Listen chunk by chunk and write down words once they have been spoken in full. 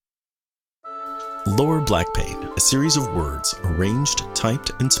Lower Black Pain, a series of words arranged,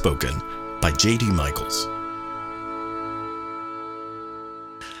 typed, and spoken by J.D. Michaels.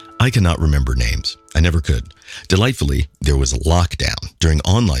 I cannot remember names. I never could. Delightfully, there was a lockdown. During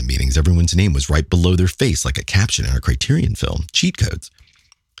online meetings, everyone's name was right below their face like a caption in a Criterion film. Cheat codes.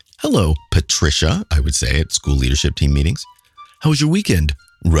 Hello, Patricia, I would say at school leadership team meetings. How was your weekend?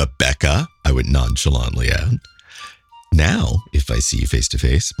 Rebecca, I would nonchalantly add. Now, if I see you face to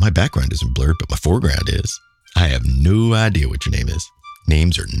face, my background isn't blurred, but my foreground is. I have no idea what your name is.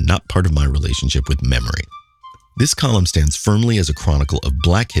 Names are not part of my relationship with memory. This column stands firmly as a chronicle of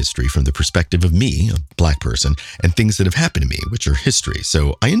Black history from the perspective of me, a Black person, and things that have happened to me, which are history,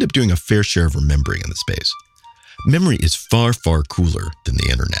 so I end up doing a fair share of remembering in the space. Memory is far, far cooler than the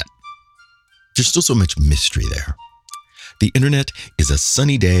internet. There's still so much mystery there. The internet is a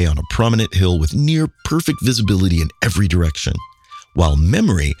sunny day on a prominent hill with near perfect visibility in every direction, while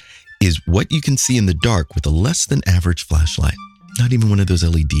memory is what you can see in the dark with a less than average flashlight. Not even one of those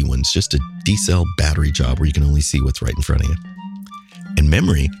LED ones, just a D-cell battery job where you can only see what's right in front of you. And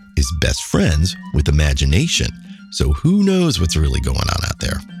memory is best friends with imagination, so who knows what's really going on out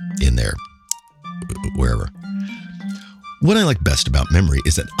there, in there, wherever. What I like best about memory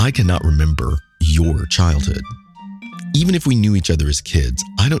is that I cannot remember your childhood. Even if we knew each other as kids,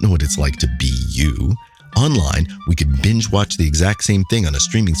 I don't know what it's like to be you. Online, we could binge-watch the exact same thing on a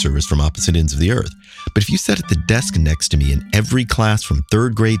streaming service from opposite ends of the earth. But if you sat at the desk next to me in every class from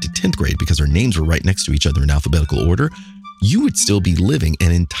 3rd grade to 10th grade because our names were right next to each other in alphabetical order, you would still be living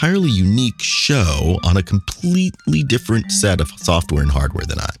an entirely unique show on a completely different set of software and hardware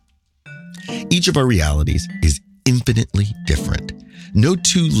than I. Each of our realities is infinitely different. No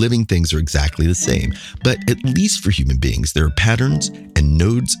two living things are exactly the same, but at least for human beings, there are patterns and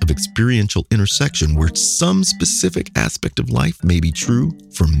nodes of experiential intersection where some specific aspect of life may be true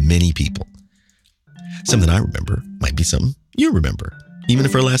for many people. Something I remember might be something you remember, even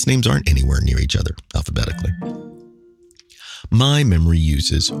if our last names aren't anywhere near each other alphabetically. My memory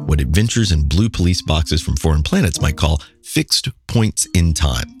uses what adventures in blue police boxes from foreign planets might call fixed points in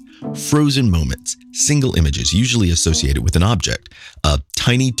time. Frozen moments, single images usually associated with an object, a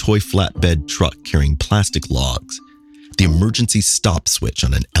tiny toy flatbed truck carrying plastic logs, the emergency stop switch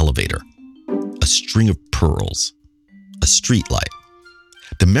on an elevator, a string of pearls, a streetlight.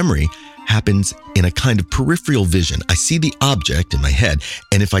 The memory happens in a kind of peripheral vision. I see the object in my head,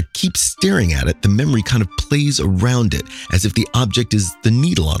 and if I keep staring at it, the memory kind of plays around it as if the object is the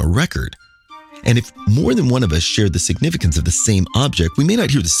needle on a record. And if more than one of us share the significance of the same object, we may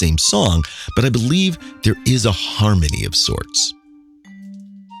not hear the same song, but I believe there is a harmony of sorts.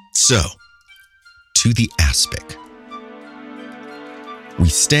 So, to the Aspic. We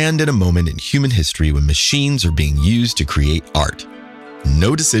stand at a moment in human history when machines are being used to create art.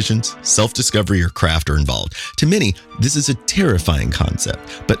 No decisions, self-discovery, or craft are involved. To many, this is a terrifying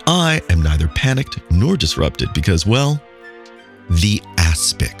concept, but I am neither panicked nor disrupted because, well, the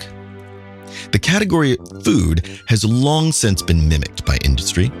Aspic. The category food has long since been mimicked by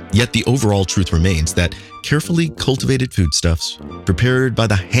industry, yet the overall truth remains that carefully cultivated foodstuffs, prepared by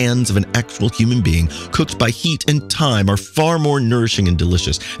the hands of an actual human being, cooked by heat and time, are far more nourishing and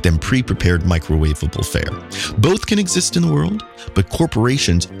delicious than pre-prepared microwavable fare. Both can exist in the world, but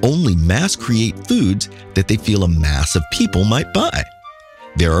corporations only mass create foods that they feel a mass of people might buy.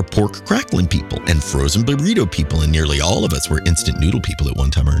 There are pork cracklin people and frozen burrito people, and nearly all of us were instant noodle people at one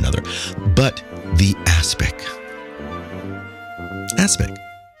time or another. But the Aspic. Aspic.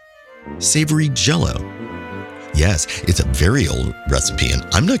 Savory jello. Yes, it's a very old recipe, and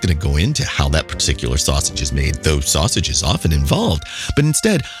I'm not going to go into how that particular sausage is made, though sausage is often involved, but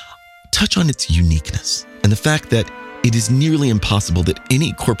instead touch on its uniqueness and the fact that it is nearly impossible that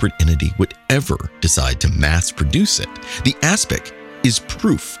any corporate entity would ever decide to mass produce it. The Aspic is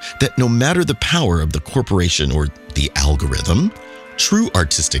proof that no matter the power of the corporation or the algorithm, true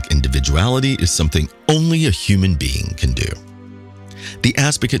artistic individuality is something only a human being can do. The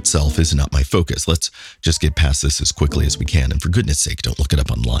Aspic itself is not my focus. Let's just get past this as quickly as we can, and for goodness sake, don't look it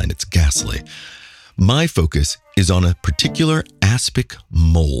up online. It's ghastly. My focus is on a particular Aspic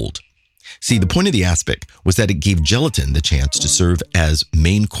mold. See, the point of the Aspic was that it gave gelatin the chance to serve as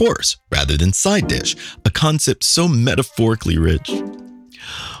main course rather than side dish, a concept so metaphorically rich.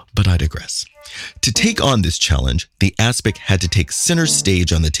 But I digress. To take on this challenge, the Aspic had to take center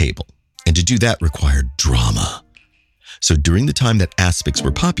stage on the table, and to do that required drama. So during the time that Aspics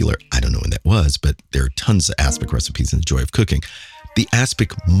were popular, I don't know when that was, but there are tons of Aspic recipes in the joy of cooking, the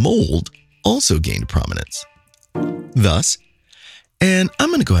Aspic mold also gained prominence. Thus, and I'm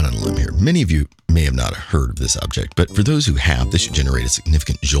going to go out on a limb here. Many of you may have not heard of this object, but for those who have, this should generate a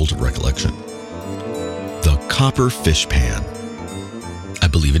significant jolt of recollection. copper fish pan. I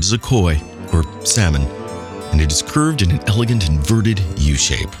believe it is a koi, or salmon, and it is curved in an elegant inverted U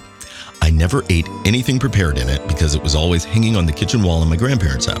shape. I never ate anything prepared in it because it was always hanging on the kitchen wall in my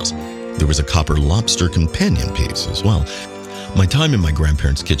grandparents' house. There was a copper lobster companion piece as well. My time in my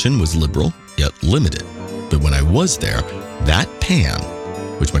grandparents' kitchen was liberal, yet limited. But when I was there, that pan,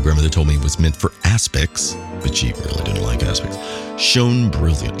 which my grandmother told me was meant for aspics, but she really didn't like aspics, shone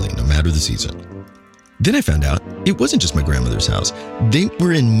brilliantly no matter the season. Then I found out it wasn't just my grandmother's house. They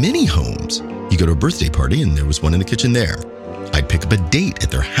were in many homes. You go to a birthday party and there was one in the kitchen there. I'd pick up a date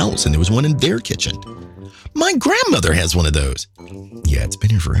at their house and there was one in their kitchen. My grandmother has one of those. Yeah, it's been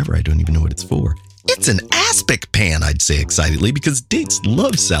here forever. I don't even know what it's for. It's an aspic pan, I'd say excitedly, because dates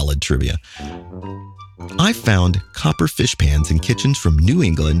love salad trivia. I found copper fish pans in kitchens from New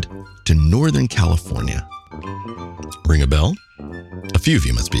England to Northern California. Ring a bell? A few of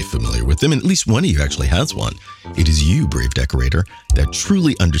you must be familiar with them, and at least one of you actually has one. It is you, brave decorator, that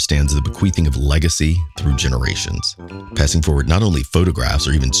truly understands the bequeathing of legacy through generations, passing forward not only photographs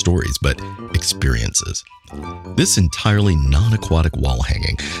or even stories, but experiences. This entirely non-aquatic wall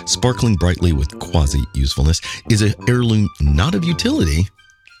hanging, sparkling brightly with quasi-usefulness, is an heirloom not of utility,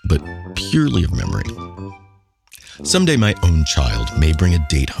 but purely of memory. Someday my own child may bring a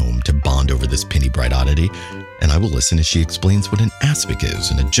date home to bond over this penny-bright oddity, and I will listen as she explains what an aspic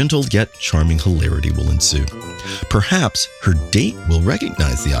is, and a gentle yet charming hilarity will ensue. Perhaps her date will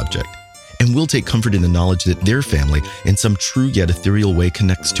recognize the object, and will take comfort in the knowledge that their family, in some true yet ethereal way,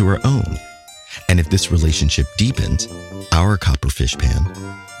 connects to our own. And if this relationship deepens, our copper fish pan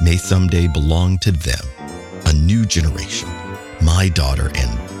may someday belong to them, a new generation, my daughter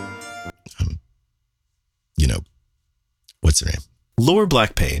and, what's her name? Lower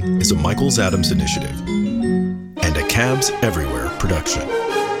Black Pain is a Michaels Adams initiative and a Cabs Everywhere production.